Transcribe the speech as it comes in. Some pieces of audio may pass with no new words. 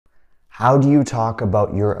How do you talk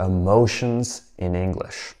about your emotions in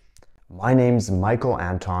English? My name's Michael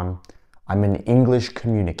Anton. I'm an English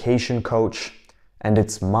communication coach, and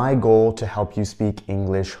it's my goal to help you speak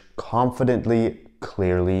English confidently,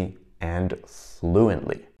 clearly, and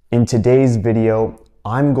fluently. In today's video,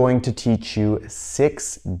 I'm going to teach you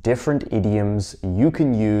 6 different idioms you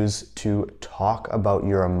can use to talk about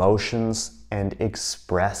your emotions and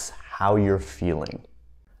express how you're feeling.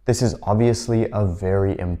 This is obviously a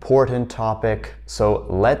very important topic, so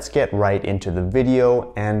let's get right into the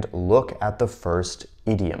video and look at the first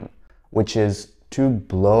idiom, which is to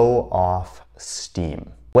blow off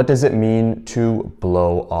steam. What does it mean to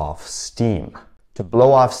blow off steam? To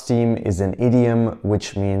blow off steam is an idiom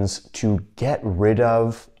which means to get rid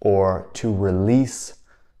of or to release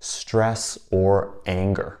stress or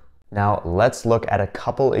anger. Now let's look at a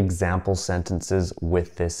couple example sentences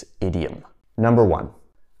with this idiom. Number 1.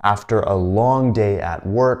 After a long day at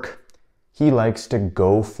work, he likes to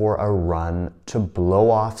go for a run to blow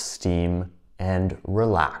off steam and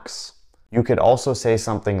relax. You could also say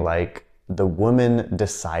something like, the woman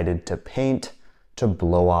decided to paint to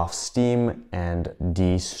blow off steam and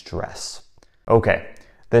de-stress. Okay,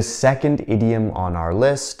 the second idiom on our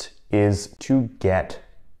list is to get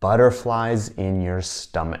butterflies in your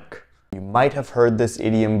stomach. You might have heard this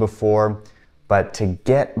idiom before, but to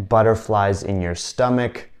get butterflies in your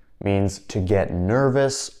stomach means to get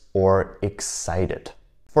nervous or excited.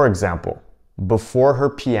 For example, before her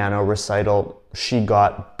piano recital, she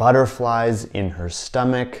got butterflies in her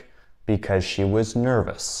stomach because she was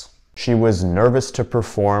nervous. She was nervous to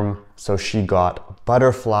perform, so she got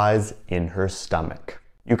butterflies in her stomach.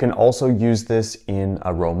 You can also use this in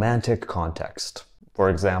a romantic context.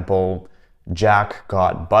 For example, Jack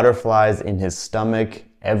got butterflies in his stomach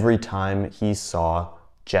every time he saw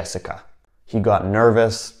Jessica. He got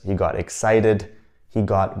nervous, he got excited, he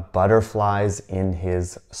got butterflies in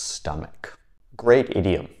his stomach. Great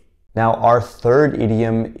idiom. Now our third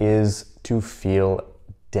idiom is to feel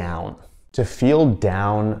down. To feel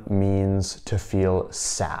down means to feel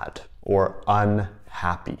sad or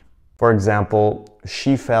unhappy. For example,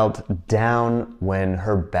 she felt down when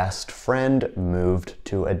her best friend moved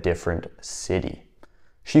to a different city.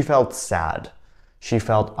 She felt sad. She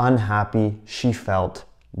felt unhappy. She felt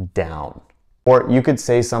down. Or you could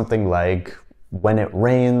say something like, when it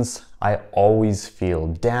rains, I always feel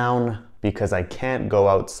down because I can't go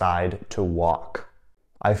outside to walk.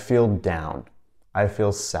 I feel down. I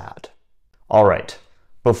feel sad. All right,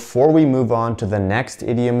 before we move on to the next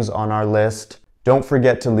idioms on our list, don't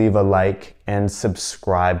forget to leave a like and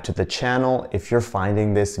subscribe to the channel if you're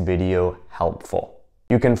finding this video helpful.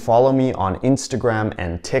 You can follow me on Instagram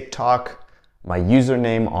and TikTok. My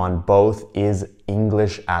username on both is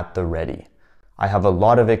English at the Ready. I have a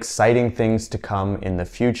lot of exciting things to come in the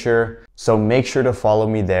future, so make sure to follow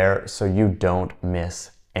me there so you don't miss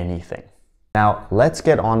anything. Now let's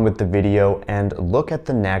get on with the video and look at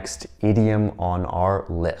the next idiom on our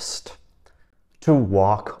list. To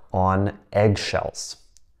walk on eggshells.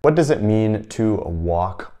 What does it mean to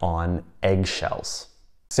walk on eggshells?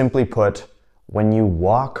 Simply put, when you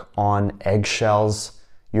walk on eggshells,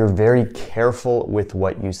 you're very careful with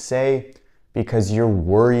what you say because you're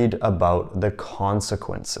worried about the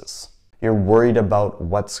consequences. You're worried about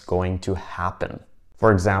what's going to happen.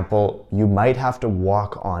 For example, you might have to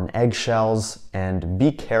walk on eggshells and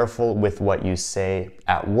be careful with what you say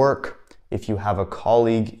at work if you have a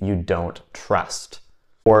colleague you don't trust.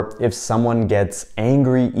 Or if someone gets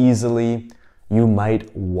angry easily, you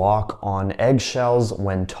might walk on eggshells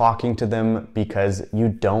when talking to them because you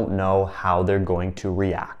don't know how they're going to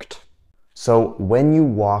react. So when you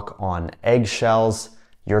walk on eggshells,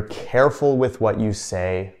 you're careful with what you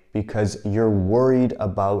say because you're worried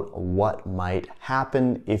about what might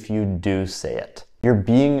happen if you do say it. You're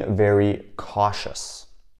being very cautious.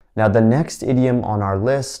 Now the next idiom on our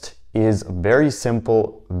list is very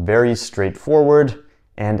simple, very straightforward,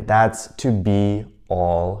 and that's to be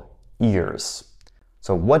all ears.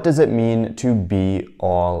 So what does it mean to be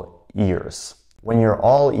all ears? When you're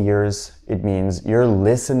all ears, it means you're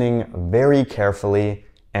listening very carefully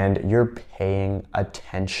and you're paying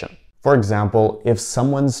attention. For example, if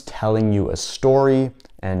someone's telling you a story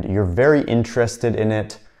and you're very interested in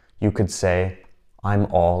it, you could say, I'm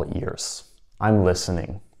all ears. I'm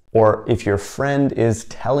listening. Or if your friend is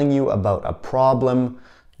telling you about a problem,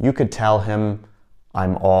 you could tell him,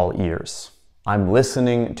 I'm all ears. I'm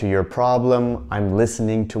listening to your problem. I'm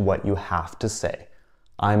listening to what you have to say.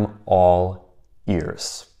 I'm all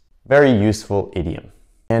ears. Very useful idiom.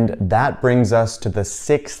 And that brings us to the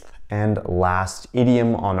 6th and last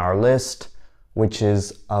idiom on our list, which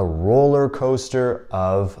is a roller coaster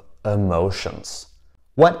of emotions.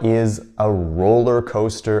 What is a roller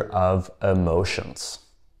coaster of emotions?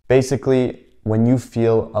 Basically, when you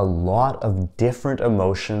feel a lot of different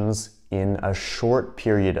emotions in a short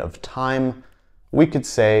period of time, we could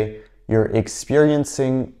say you're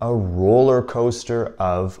experiencing a roller coaster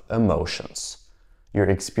of emotions. You're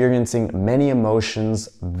experiencing many emotions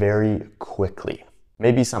very quickly.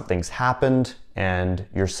 Maybe something's happened and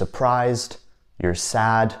you're surprised, you're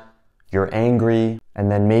sad, you're angry,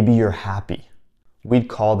 and then maybe you're happy. We'd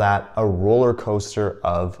call that a roller coaster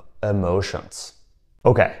of emotions.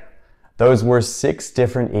 Okay, those were 6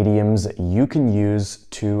 different idioms you can use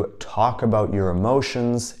to talk about your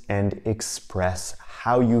emotions and express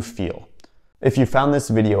how you feel. If you found this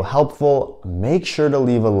video helpful, make sure to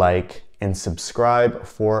leave a like and subscribe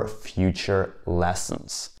for future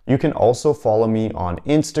lessons. You can also follow me on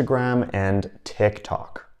Instagram and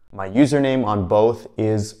TikTok. My username on both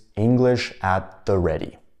is English at the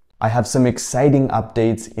Ready. I have some exciting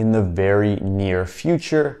updates in the very near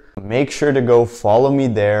future. Make sure to go follow me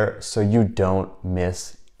there so you don't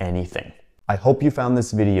miss anything. I hope you found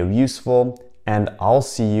this video useful, and I'll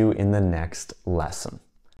see you in the next lesson.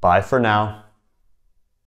 Bye for now.